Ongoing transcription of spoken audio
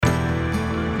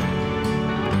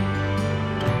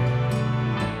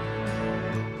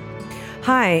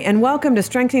Hi, and welcome to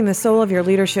Strengthening the Soul of Your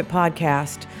Leadership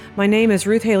podcast. My name is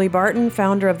Ruth Haley Barton,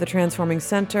 founder of the Transforming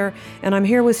Center, and I'm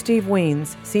here with Steve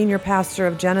Wiens, senior pastor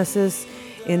of Genesis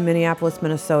in Minneapolis,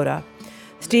 Minnesota.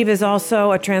 Steve is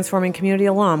also a Transforming Community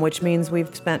alum, which means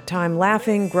we've spent time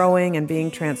laughing, growing, and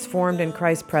being transformed in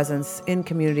Christ's presence in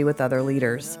community with other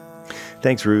leaders.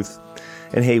 Thanks, Ruth.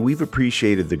 And hey, we've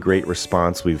appreciated the great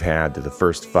response we've had to the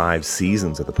first 5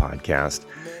 seasons of the podcast,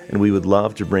 and we would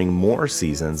love to bring more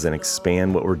seasons and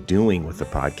expand what we're doing with the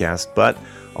podcast, but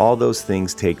all those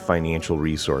things take financial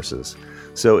resources.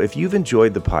 So if you've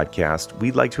enjoyed the podcast,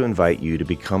 we'd like to invite you to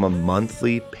become a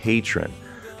monthly patron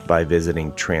by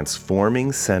visiting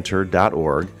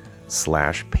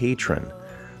transformingcenter.org/patron.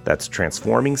 That's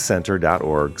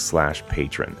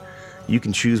transformingcenter.org/patron. You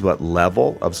can choose what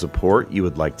level of support you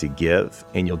would like to give,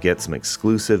 and you'll get some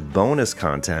exclusive bonus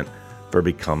content for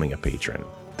becoming a patron.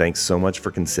 Thanks so much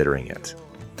for considering it.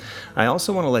 I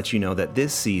also want to let you know that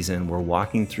this season we're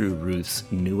walking through Ruth's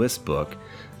newest book,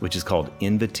 which is called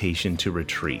Invitation to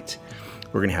Retreat.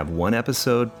 We're going to have 1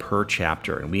 episode per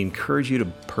chapter, and we encourage you to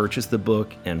purchase the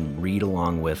book and read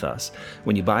along with us.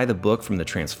 When you buy the book from the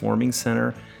Transforming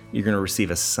Center, you're going to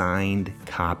receive a signed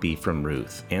copy from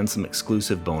Ruth and some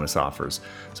exclusive bonus offers.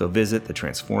 So visit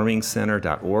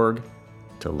thetransformingcenter.org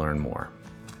to learn more.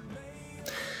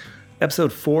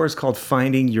 Episode 4 is called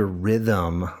Finding Your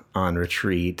Rhythm on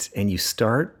Retreat, and you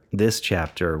start this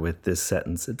chapter with this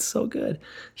sentence. It's so good.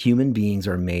 Human beings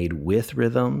are made with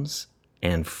rhythms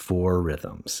and for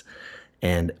rhythms.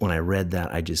 And when I read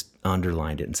that, I just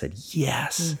underlined it and said,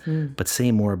 yes, but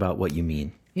say more about what you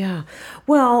mean. Yeah.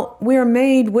 Well, we're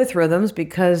made with rhythms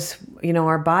because,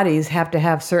 our bodies have to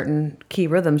have certain key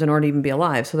rhythms in order to even be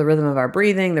alive. So the rhythm of our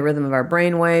breathing, the rhythm of our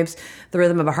brain waves, the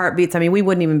rhythm of our heartbeats. I mean, we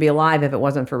wouldn't even be alive if it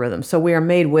wasn't for rhythms. So we are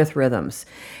made with rhythms.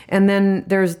 And then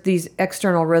there's these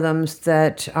external rhythms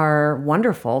that are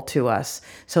wonderful to us.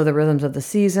 So the rhythms of the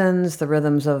seasons, the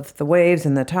rhythms of the waves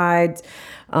and the tides,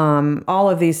 all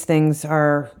of these things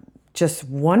are just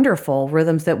wonderful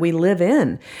rhythms that we live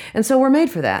in. And so we're made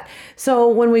for that. So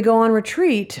when we go on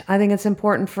retreat, I think it's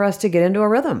important for us to get into a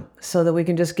rhythm so that we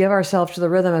can just give ourselves to the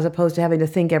rhythm as opposed to having to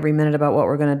think every minute about what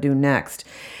we're going to do next.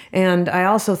 And I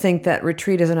also think that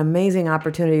retreat is an amazing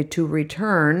opportunity to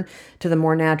return to the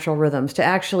more natural rhythms, to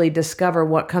actually discover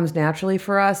what comes naturally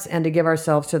for us and to give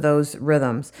ourselves to those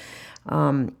rhythms.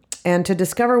 And to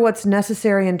discover what's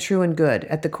necessary and true and good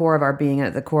at the core of our being and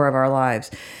at the core of our lives.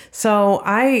 So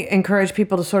I encourage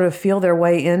people to sort of feel their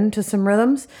way into some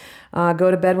rhythms.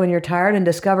 Go to bed when you're tired and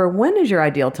discover when is your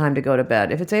ideal time to go to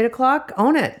bed. If it's 8 o'clock,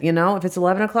 own it. If it's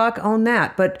 11 o'clock, own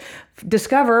that. But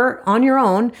discover on your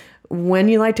own when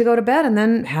you like to go to bed and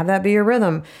then have that be your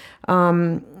rhythm.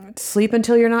 Sleep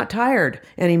until you're not tired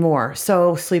anymore.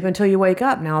 So sleep until you wake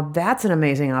up. Now that's an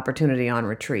amazing opportunity on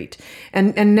retreat.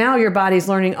 And now your body's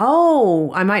learning,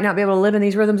 I might not be able to live in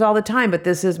these rhythms all the time, but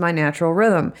this is my natural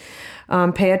rhythm.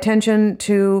 Pay attention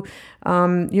to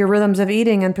your rhythms of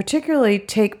eating and particularly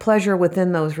take pleasure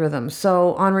within those rhythms.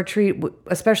 So on retreat,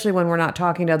 especially when we're not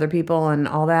talking to other people and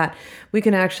all that, we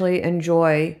can actually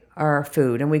enjoy our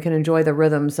food and we can enjoy the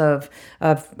rhythms of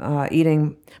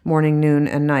eating morning, noon,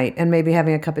 and night, and maybe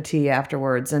having a cup of tea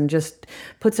afterwards, and just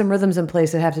put some rhythms in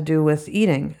place that have to do with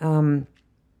eating. And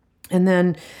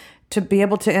then to be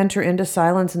able to enter into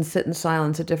silence and sit in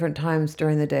silence at different times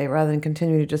during the day rather than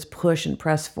continue to just push and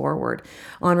press forward.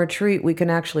 On retreat, we can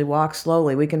actually walk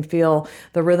slowly. We can feel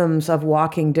the rhythms of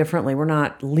walking differently. We're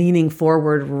not leaning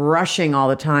forward, rushing all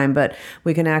the time, but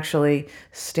we can actually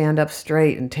stand up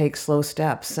straight and take slow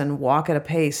steps and walk at a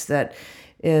pace that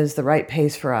is the right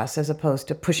pace for us as opposed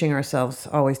to pushing ourselves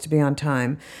always to be on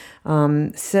time.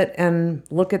 Sit and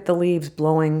look at the leaves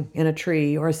blowing in a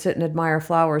tree, or sit and admire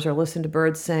flowers, or listen to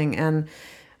birds sing, and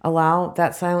allow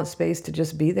that silent space to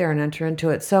just be there and enter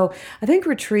into it. So I think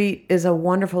retreat is a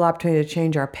wonderful opportunity to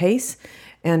change our pace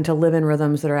and to live in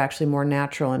rhythms that are actually more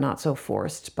natural and not so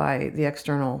forced by the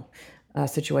external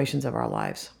situations of our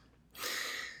lives.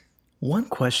 One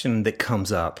question that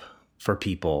comes up for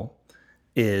people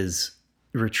is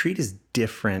retreat is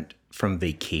different from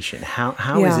vacation.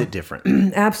 How is it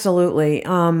different? Absolutely.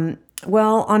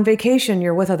 Well, on vacation,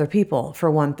 you're with other people,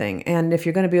 for one thing. And if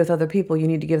you're going to be with other people, you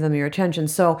need to give them your attention.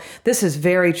 So this is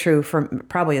very true,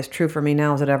 probably as true for me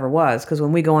now as it ever was, because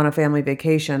when we go on a family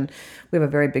vacation, we have a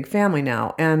very big family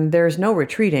now, and there's no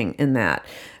retreating in that.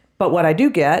 But what I do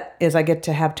get is I get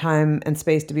to have time and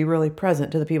space to be really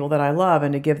present to the people that I love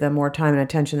and to give them more time and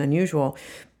attention than usual.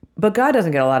 But God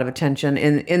doesn't get a lot of attention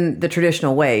in the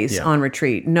traditional ways on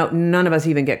retreat. No, none of us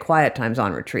even get quiet times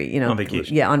on retreat. On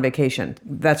vacation. Yeah, on vacation.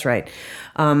 That's right.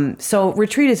 So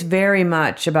retreat is very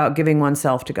much about giving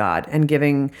oneself to God and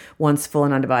giving one's full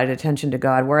and undivided attention to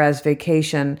God, whereas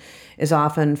vacation is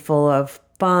often full of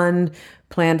fun,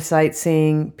 planned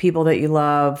sightseeing, people that you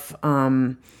love,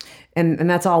 and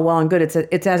that's all well and good.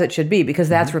 It's as it should be, because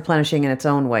that's replenishing in its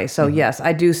own way. So yes,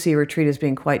 I do see retreat as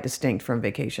being quite distinct from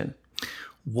vacation.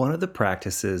 One of the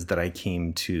practices that I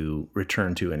came to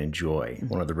return to and enjoy,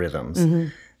 one of the rhythms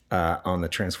on the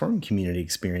Transforming Community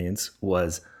experience,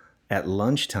 was at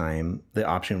lunchtime, the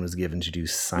option was given to do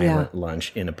silent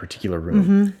lunch in a particular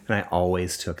room. And I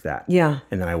always took that. Yeah.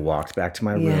 And then I walked back to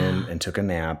my room and took a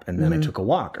nap. And then I took a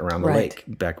walk around the lake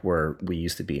back where we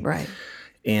used to be. Right.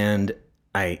 And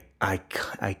I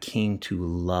came to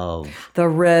love the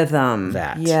rhythm.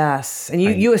 That. Yes. And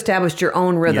you established your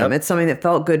own rhythm. Yep. It's something that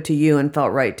felt good to you and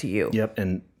felt right to you. Yep.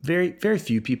 And very, very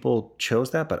few people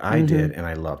chose that, but I did, and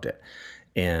I loved it.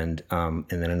 And then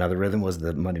another rhythm was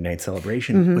the Monday night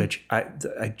celebration, which I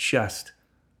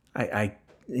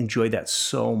enjoyed that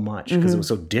so much because it was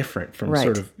so different from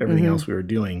sort of everything else we were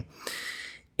doing.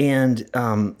 And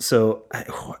so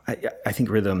I think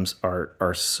rhythms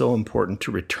are so important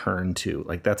to return to.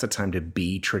 Like, that's a time to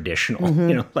be traditional,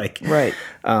 Right.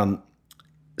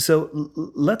 So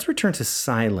let's return to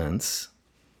silence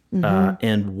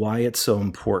and why it's so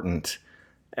important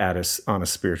on a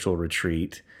spiritual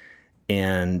retreat,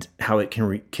 and how it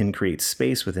can create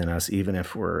space within us, even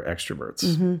if we're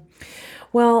extroverts.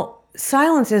 Well,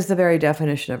 silence is the very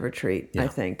definition of retreat, I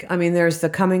think. I mean, there's the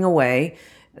coming away.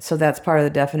 So that's part of the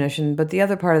definition. But the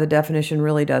other part of the definition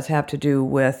really does have to do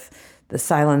with the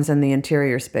silence and the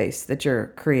interior space that you're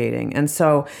creating. And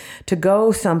so to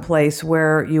go someplace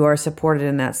where you are supported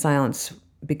in that silence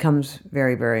becomes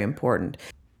very, very important.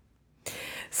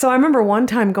 So I remember one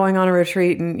time going on a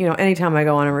retreat, and anytime I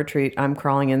go on a retreat, I'm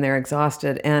crawling in there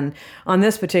exhausted. And on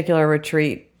this particular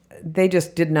retreat, they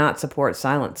just did not support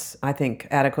silence, I think,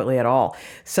 adequately at all.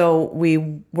 So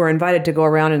we were invited to go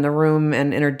around in the room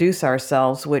and introduce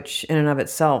ourselves, which in and of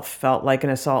itself felt like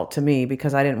an assault to me,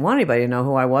 because I didn't want anybody to know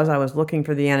who I was. I was looking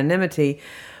for the anonymity.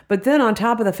 But then on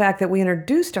top of the fact that we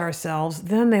introduced ourselves,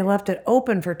 then they left it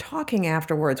open for talking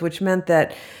afterwards, which meant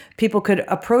that people could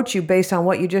approach you based on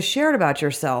what you just shared about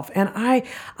yourself. And I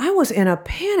was in a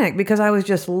panic because I was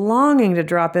just longing to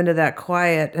drop into that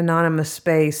quiet, anonymous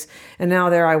space. And now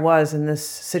there I was in this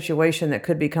situation that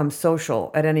could become social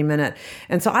at any minute.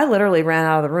 And so I literally ran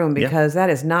out of the room because that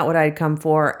is not what I'd come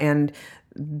for. And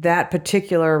that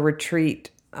particular retreat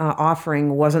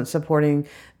offering wasn't supporting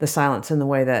the silence in the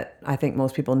way that I think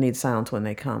most people need silence when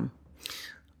they come.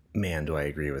 Man, do I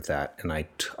agree with that. And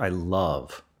I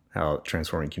love how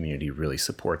Transforming Community really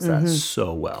supports that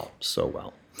so well.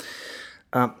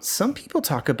 Some people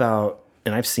talk about,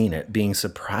 and I've seen it, being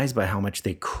surprised by how much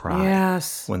they cry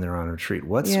when they're on retreat.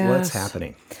 What's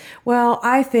happening? Well,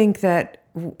 I think that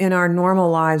in our normal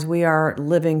lives, we are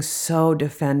living so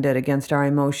defended against our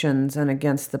emotions and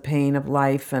against the pain of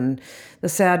life and the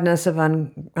sadness of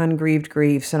ungrieved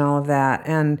griefs and all of that.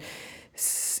 And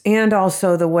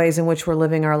also the ways in which we're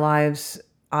living our lives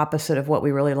opposite of what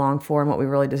we really long for and what we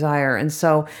really desire. And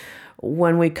so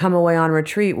when we come away on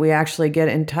retreat, we actually get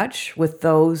in touch with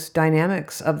those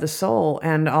dynamics of the soul.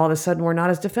 And all of a sudden, we're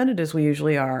not as defended as we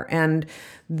usually are. And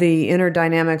the inner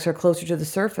dynamics are closer to the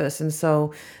surface. And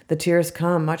so the tears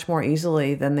come much more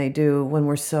easily than they do when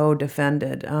we're so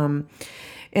defended.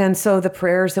 And so the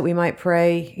prayers that we might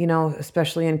pray,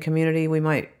 especially in community, we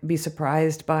might be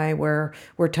surprised by where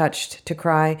we're touched to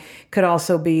cry. Could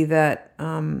also be that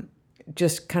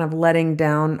just kind of letting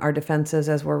down our defenses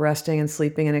as we're resting and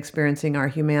sleeping and experiencing our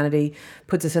humanity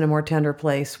puts us in a more tender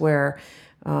place where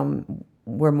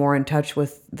we're more in touch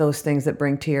with those things that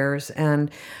bring tears.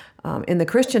 And in the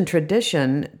Christian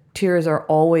tradition, tears are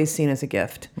always seen as a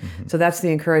gift. So that's the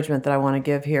encouragement that I want to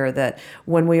give here, that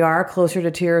when we are closer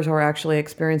to tears or actually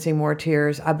experiencing more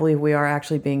tears, I believe we are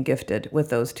actually being gifted with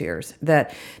those tears.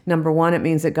 That number one, it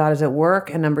means that God is at work.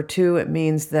 And number two, it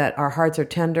means that our hearts are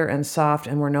tender and soft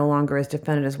and we're no longer as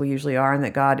defended as we usually are, and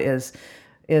that God is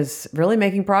really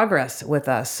making progress with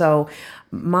us. So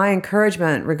my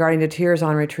encouragement regarding the tears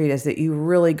on retreat is that you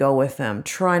really go with them.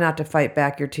 Try not to fight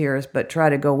back your tears, but try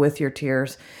to go with your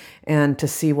tears and to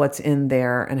see what's in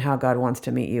there and how God wants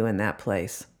to meet you in that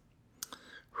place.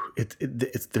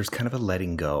 there's kind of a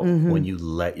letting go when you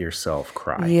let yourself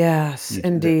cry. Yes,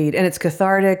 indeed. And it's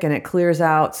cathartic, and it clears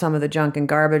out some of the junk and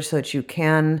garbage so that you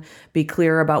can be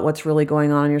clear about what's really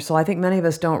going on in your soul. I think many of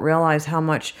us don't realize how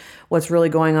much what's really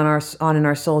going on in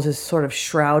our souls is sort of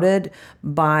shrouded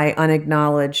by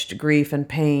unacknowledged grief and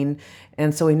pain.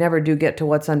 And so we never do get to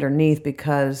what's underneath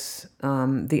because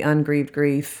the ungrieved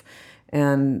grief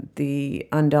and the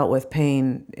undealt with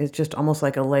pain is just almost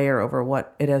like a layer over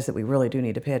what it is that we really do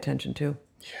need to pay attention to.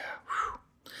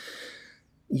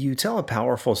 You tell a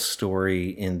powerful story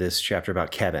in this chapter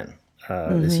about Kevin,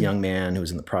 this young man who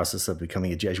was in the process of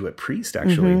becoming a Jesuit priest,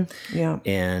 actually. Yeah.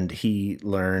 And he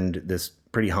learned this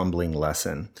pretty humbling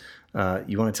lesson.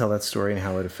 You want to tell that story and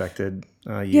how it affected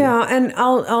you? Yeah, and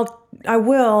I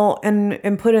will,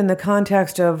 and put in the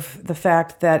context of the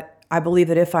fact that I believe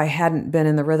that if I hadn't been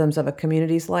in the rhythms of a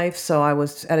community's life, so I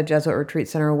was at a Jesuit retreat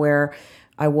center where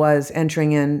I was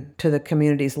entering into the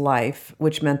community's life,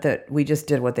 which meant that we just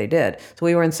did what they did. So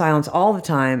we were in silence all the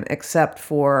time, except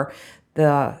for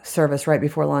the service right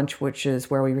before lunch, which is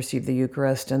where we received the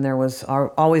Eucharist. And there was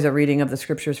always a reading of the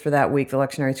scriptures for that week, the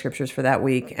lectionary scriptures for that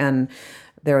week. And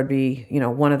there would be,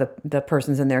 one of the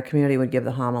persons in their community would give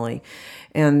the homily.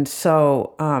 And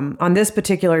so on this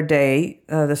particular day,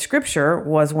 the scripture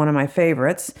was one of my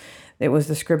favorites. It was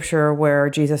the scripture where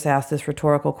Jesus asked this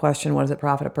rhetorical question, what does it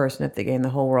profit a person if they gain the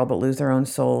whole world but lose their own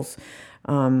souls?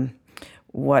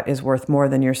 What is worth more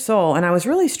than your soul? And I was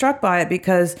really struck by it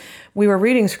because we were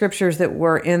reading scriptures that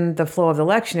were in the flow of the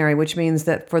lectionary, which means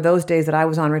that for those days that I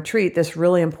was on retreat, this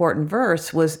really important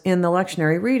verse was in the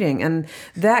lectionary reading, and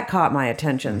that caught my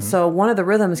attention. So one of the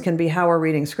rhythms can be how we're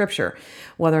reading scripture,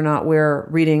 whether or not we're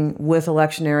reading with a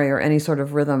lectionary or any sort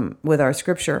of rhythm with our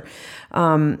scripture.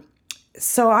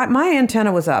 So my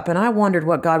antenna was up, and I wondered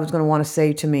what God was going to want to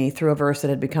say to me through a verse that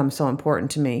had become so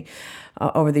important to me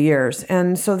over the years.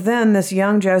 And so then this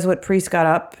young Jesuit priest got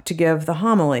up to give the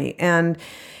homily, and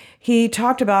he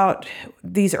talked about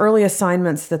these early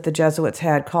assignments that the Jesuits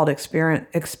had called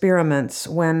experiments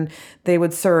when they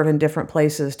would serve in different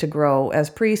places to grow as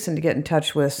priests and to get in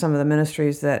touch with some of the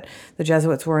ministries that the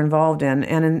Jesuits were involved in.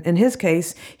 And in his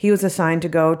case, he was assigned to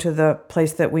go to the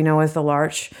place that we know as the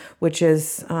L'Arche, which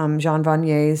is Jean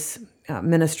Vanier's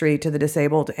ministry to the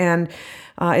disabled. And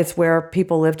it's where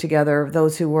people live together.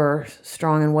 Those who were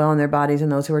strong and well in their bodies and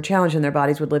those who were challenged in their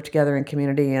bodies would live together in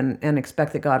community and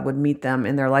expect that God would meet them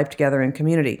in their life together in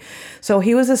community. So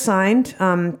he was assigned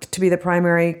to be the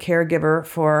primary caregiver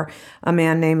for a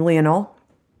man named Lionel.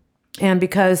 And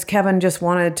because Kevin just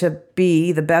wanted to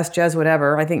be the best Jesuit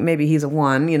ever, I think maybe he's a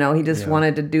one, he just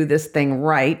wanted to do this thing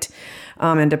right.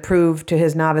 And to prove to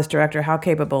his novice director how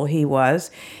capable he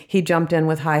was, he jumped in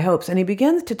with high hopes. And he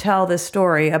begins to tell this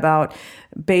story about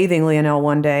bathing Lionel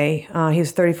one day.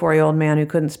 He's a 34-year-old man who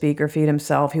couldn't speak or feed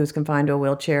himself. He was confined to a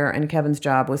wheelchair, and Kevin's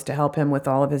job was to help him with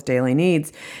all of his daily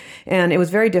needs. And it was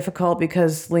very difficult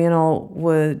because Lionel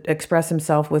would express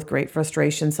himself with great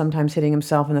frustration, sometimes hitting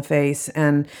himself in the face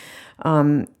and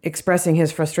expressing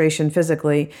his frustration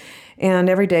physically. And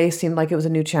every day seemed like it was a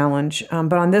new challenge.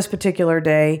 But on this particular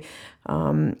day,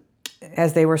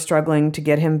 as they were struggling to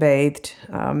get him bathed,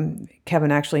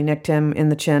 Kevin actually nicked him in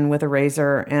the chin with a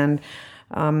razor and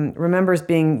remembers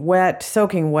being wet,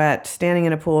 soaking wet, standing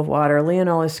in a pool of water.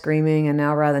 Lionel is screaming, and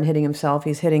now rather than hitting himself,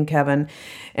 he's hitting Kevin.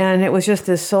 And it was just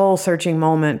this soul-searching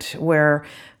moment where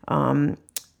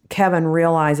Kevin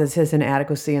realizes his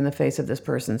inadequacy in the face of this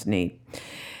person's need.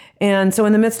 And so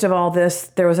in the midst of all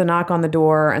this, there was a knock on the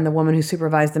door, and the woman who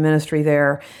supervised the ministry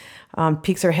there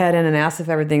peeks her head in and asks if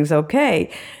everything's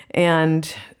okay.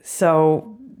 And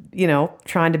so,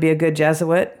 trying to be a good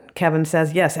Jesuit, Kevin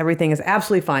says, yes, everything is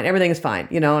absolutely fine. Everything is fine,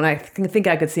 and I think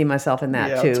I could see myself in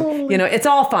that too. Totally. It's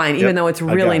all fine, even though it's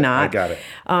really not. I got it.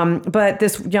 But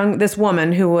this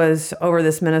woman who was over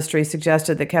this ministry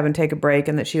suggested that Kevin take a break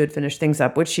and that she would finish things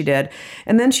up, which she did.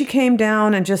 And then she came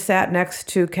down and just sat next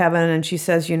to Kevin, and she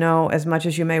says, as much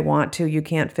as you may want to, you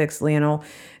can't fix Lionel.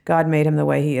 God made him the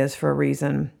way he is for a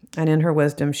reason. And in her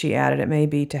wisdom, she added, it may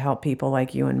be to help people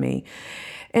like you and me.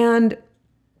 And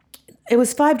it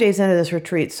was 5 days into this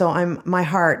retreat, so my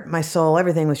heart, my soul,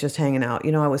 everything was just hanging out.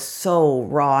 I was so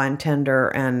raw and tender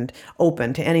and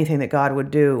open to anything that God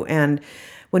would do. And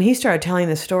when he started telling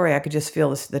this story, I could just feel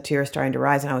the tears starting to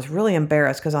rise. And I was really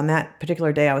embarrassed because on that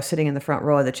particular day, I was sitting in the front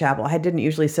row of the chapel. I didn't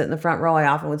usually sit in the front row. I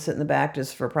often would sit in the back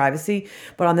just for privacy.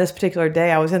 But on this particular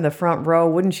day, I was in the front row,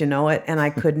 wouldn't you know it? And I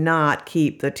could not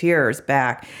keep the tears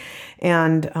back.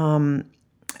 And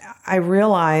I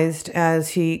realized as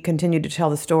he continued to tell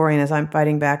the story and as I'm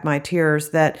fighting back my tears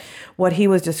that what he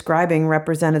was describing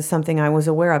represented something I was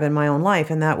aware of in my own life,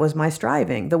 and that was my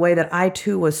striving, the way that I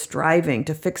too was striving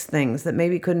to fix things that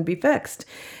maybe couldn't be fixed,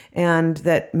 and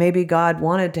that maybe God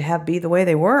wanted to have be the way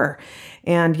they were.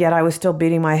 And yet I was still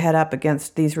beating my head up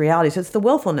against these realities. It's the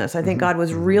willfulness. I think God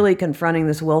was really confronting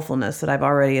this willfulness that I've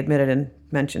already admitted and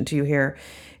mentioned to you here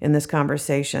in this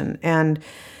conversation. And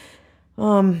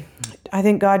I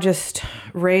think God just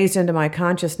raised into my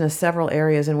consciousness several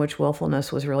areas in which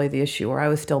willfulness was really the issue, where I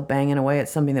was still banging away at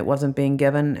something that wasn't being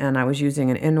given, and I was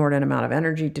using an inordinate amount of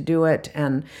energy to do it,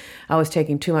 and I was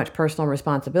taking too much personal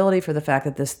responsibility for the fact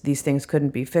that these things couldn't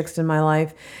be fixed in my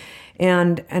life.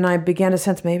 And I began to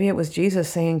sense maybe it was Jesus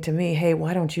saying to me, hey,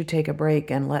 why don't you take a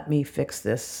break and let me fix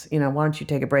this? Why don't you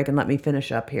take a break and let me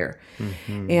finish up here?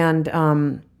 And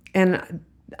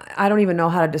I don't even know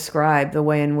how to describe the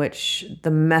way in which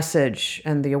the message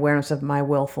and the awareness of my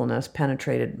willfulness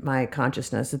penetrated my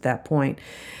consciousness at that point.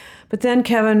 But then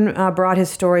Kevin brought his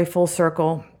story full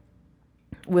circle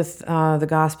with the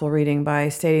gospel reading by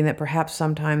stating that perhaps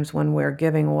sometimes when we're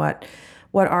giving what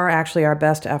are actually our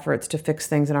best efforts to fix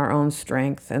things in our own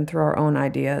strength and through our own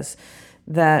ideas,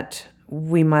 that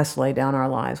we must lay down our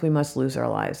lives. We must lose our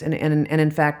lives. And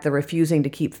in fact, the refusing to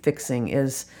keep fixing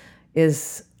is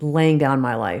laying down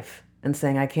my life and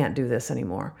saying, I can't do this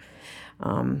anymore.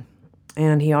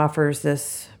 And he offers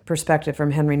this perspective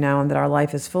from Henry Nouwen that our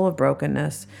life is full of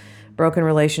brokenness, broken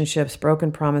relationships,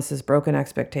 broken promises, broken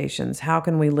expectations. How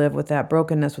can we live with that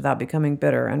brokenness without becoming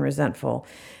bitter and resentful,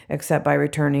 except by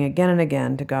returning again and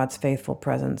again to God's faithful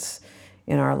presence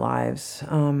in our lives?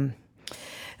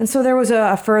 And so there was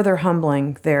a further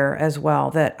humbling there as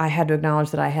well, that I had to acknowledge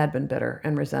that I had been bitter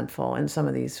and resentful in some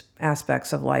of these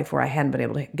aspects of life where I hadn't been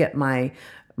able to get my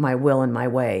will and my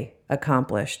way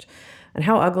accomplished. And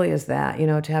how ugly is that,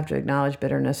 to have to acknowledge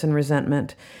bitterness and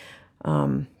resentment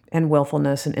and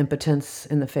willfulness and impotence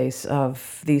in the face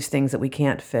of these things that we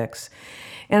can't fix.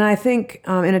 And I think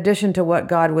in addition to what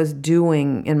God was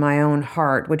doing in my own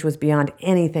heart, which was beyond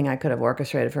anything I could have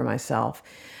orchestrated for myself,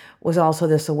 was also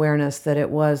this awareness that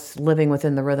it was living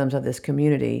within the rhythms of this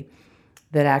community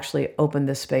that actually opened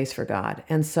this space for God.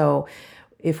 And so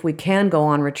if we can go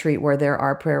on retreat where there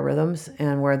are prayer rhythms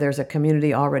and where there's a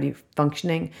community already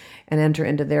functioning and enter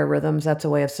into their rhythms, that's a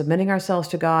way of submitting ourselves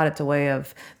to God. It's a way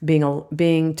of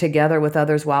being together with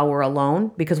others while we're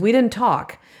alone, because we didn't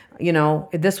talk.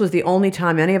 This was the only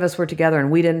time any of us were together and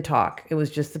we didn't talk. It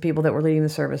was just the people that were leading the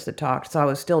service that talked. So I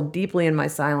was still deeply in my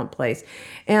silent place.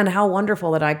 And how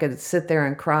wonderful that I could sit there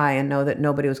and cry and know that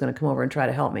nobody was going to come over and try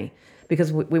to help me,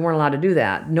 because we weren't allowed to do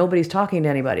that. Nobody's talking to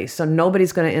anybody. So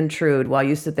nobody's going to intrude while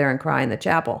you sit there and cry in the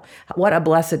chapel. What a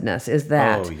blessedness is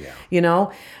that,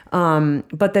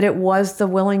 but that it was the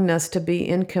willingness to be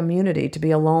in community, to be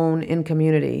alone in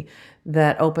community,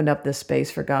 that opened up this space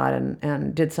for God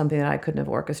and did something that I couldn't have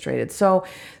orchestrated. So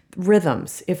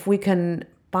rhythms, if we can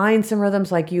find some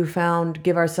rhythms like you found,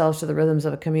 give ourselves to the rhythms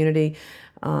of a community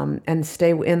and stay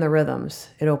in the rhythms,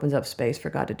 it opens up space for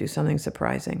God to do something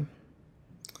surprising.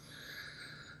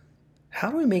 How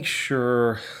do we make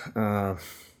sure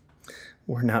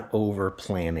we're not over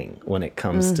planning when it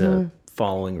comes to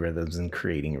following rhythms and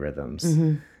creating rhythms?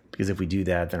 Because if we do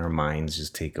that, then our minds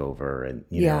just take over. And,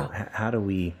 how do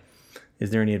we... Is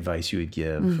there any advice you would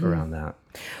give around that?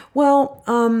 Well,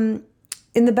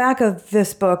 in the back of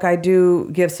this book, I do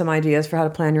give some ideas for how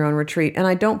to plan your own retreat. And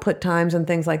I don't put times and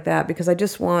things like that because I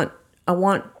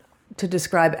want to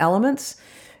describe elements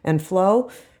and flow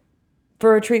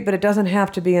for a retreat, but it doesn't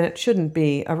have to be, and it shouldn't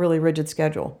be, a really rigid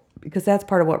schedule, because that's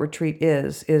part of what retreat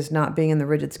is not being in the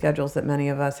rigid schedules that many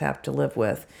of us have to live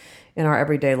with in our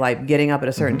everyday life, getting up at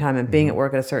a certain time and being at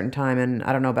work at a certain time. And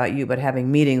I don't know about you, but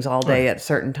having meetings all day at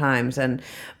certain times. And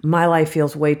my life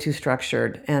feels way too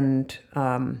structured and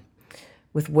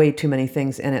with way too many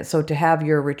things in it. So to have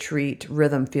your retreat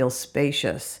rhythm feel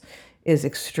spacious is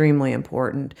extremely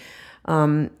important.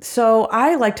 So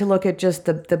I like to look at just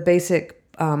the basic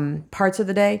parts of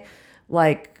the day,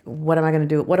 like what am I going to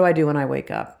do? What do I do when I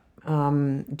wake up?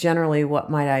 Generally,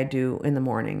 what might I do in the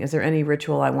morning? Is there any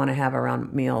ritual I want to have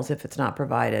around meals if it's not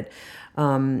provided?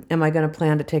 Am I going to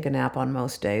plan to take a nap on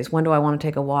most days? When do I want to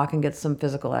take a walk and get some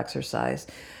physical exercise?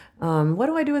 What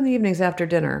do I do in the evenings after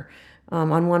dinner?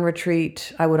 On one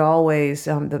retreat, I would always,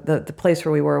 the place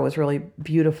where we were was really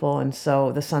beautiful, and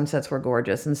so the sunsets were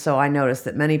gorgeous. And so I noticed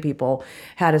that many people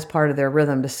had as part of their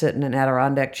rhythm to sit in an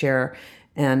Adirondack chair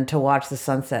and to watch the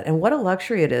sunset. And what a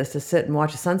luxury it is to sit and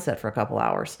watch a sunset for a couple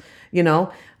hours. You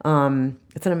know,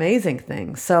 it's an amazing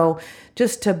thing. So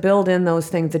just to build in those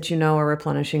things that you know are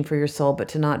replenishing for your soul, but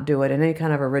to not do it in any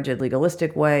kind of a rigid,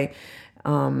 legalistic way,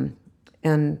 and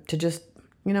to just,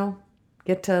 you know,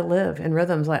 get to live in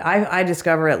rhythms. Like I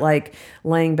discover it like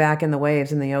laying back in the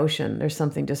waves in the ocean. There's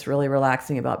something just really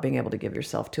relaxing about being able to give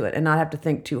yourself to it and not have to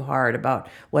think too hard about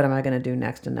what am I going to do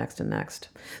next and next and next.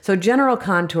 So general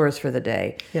contours for the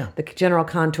day, the general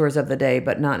contours of the day,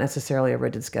 but not necessarily a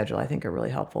rigid schedule, I think are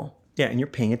really helpful. Yeah, and you're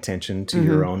paying attention to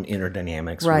your own inner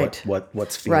dynamics, right?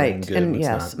 What's feeling good, and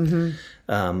what's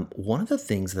not. One of the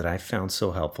things that I found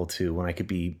so helpful too, when I could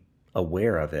be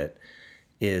aware of it,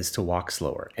 is to walk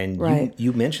slower. And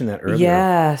you mentioned that earlier.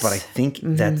 Yes. But I think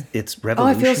that it's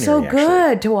revolutionary. Oh, it feels so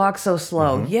good to walk so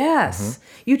slow. Yes.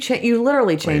 You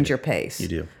literally change your pace. You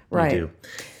do. Right. You do.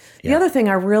 The other thing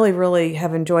I really, really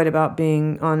have enjoyed about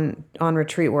being on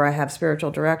retreat where I have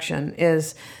spiritual direction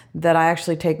is that I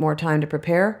actually take more time to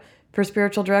prepare for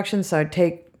spiritual direction. So I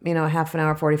take, a half an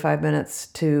hour, 45 minutes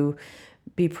to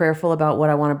be prayerful about what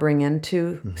I want to bring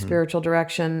into spiritual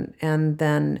direction. And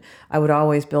then I would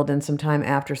always build in some time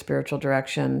after spiritual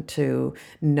direction to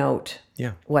note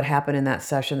what happened in that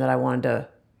session that I wanted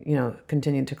to,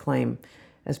 continue to claim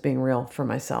as being real for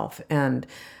myself. And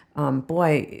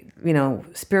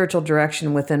spiritual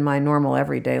direction within my normal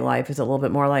everyday life is a little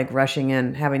bit more like rushing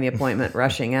in, having the appointment,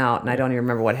 rushing out, and I don't even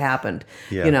remember what happened,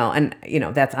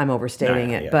 that's, I'm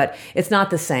overstating it, but it's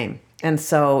not the same. And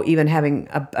so even having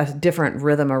a different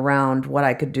rhythm around what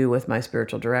I could do with my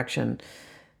spiritual direction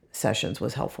sessions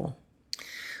was helpful.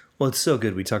 Well, it's so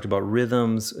good. We talked about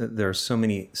rhythms. There are so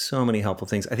many helpful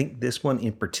things. I think this one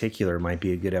in particular might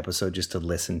be a good episode just to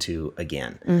listen to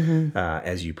again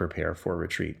as you prepare for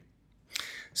retreat.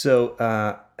 So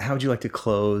how would you like to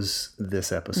close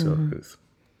this episode, Ruth?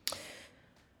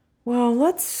 Well,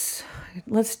 let's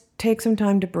take some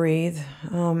time to breathe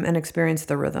and experience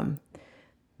the rhythm.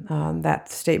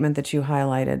 That statement that you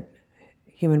highlighted,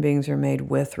 human beings are made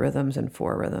with rhythms and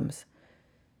for rhythms.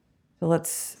 So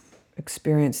let's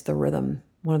experience the rhythm,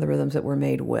 one of the rhythms that we're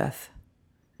made with,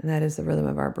 and that is the rhythm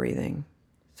of our breathing.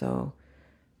 So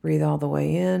breathe all the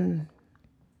way in,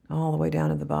 all the way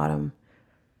down to the bottom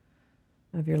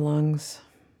of your lungs.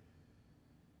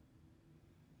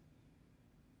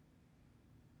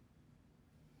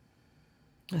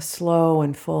 A slow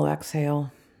and full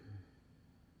exhale.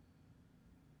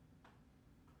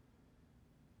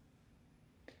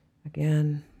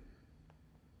 Again.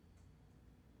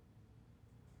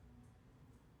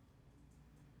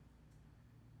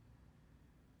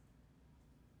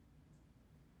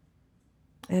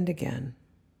 And again.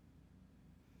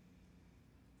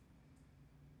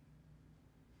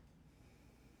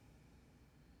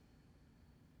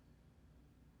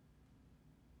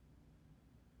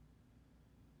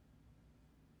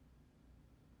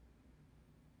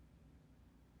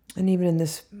 And even in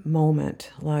this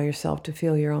moment, allow yourself to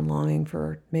feel your own longing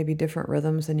for maybe different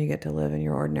rhythms than you get to live in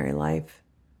your ordinary life.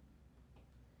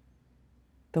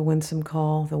 The winsome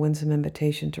call, the winsome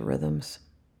invitation to rhythms.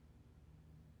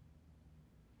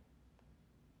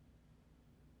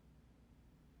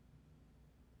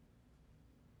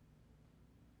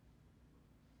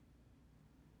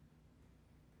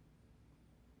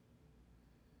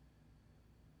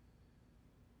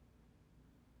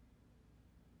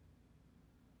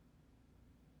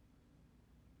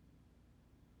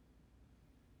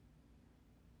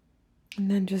 And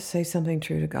then just say something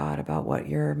true to God about what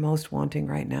you're most wanting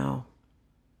right now.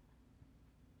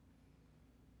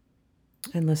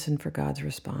 And listen for God's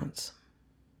response.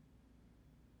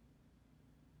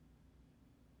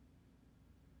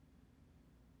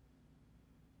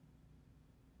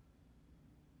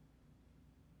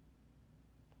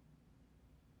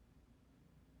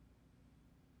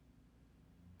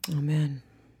 Amen.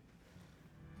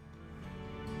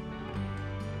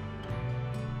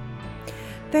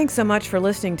 Thanks so much for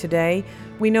listening today.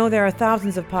 We know there are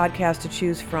thousands of podcasts to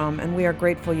choose from, and we are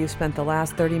grateful you spent the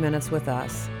last 30 minutes with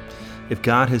us. If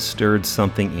God has stirred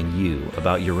something in you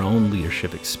about your own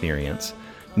leadership experience,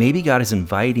 maybe God is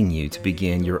inviting you to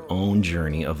begin your own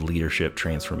journey of leadership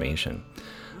transformation.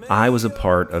 I was a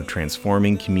part of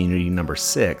Transforming Community number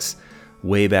 6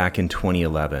 way back in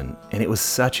 2011, and it was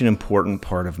such an important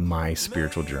part of my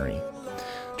spiritual journey.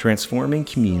 Transforming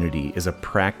Community is a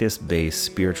practice-based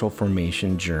spiritual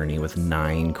formation journey with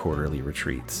 9 quarterly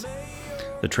retreats.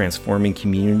 The Transforming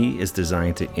Community is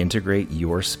designed to integrate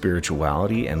your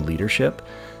spirituality and leadership,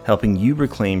 helping you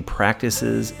reclaim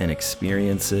practices and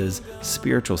experiences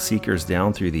spiritual seekers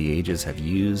down through the ages have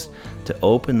used to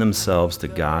open themselves to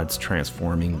God's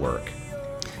transforming work.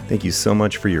 Thank you so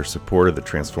much for your support of the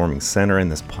Transforming Center and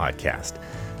this podcast.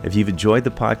 If you've enjoyed the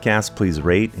podcast, please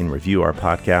rate and review our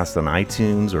podcast on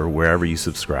iTunes or wherever you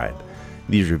subscribe.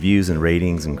 These reviews and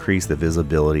ratings increase the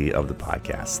visibility of the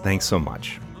podcast. Thanks so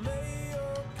much.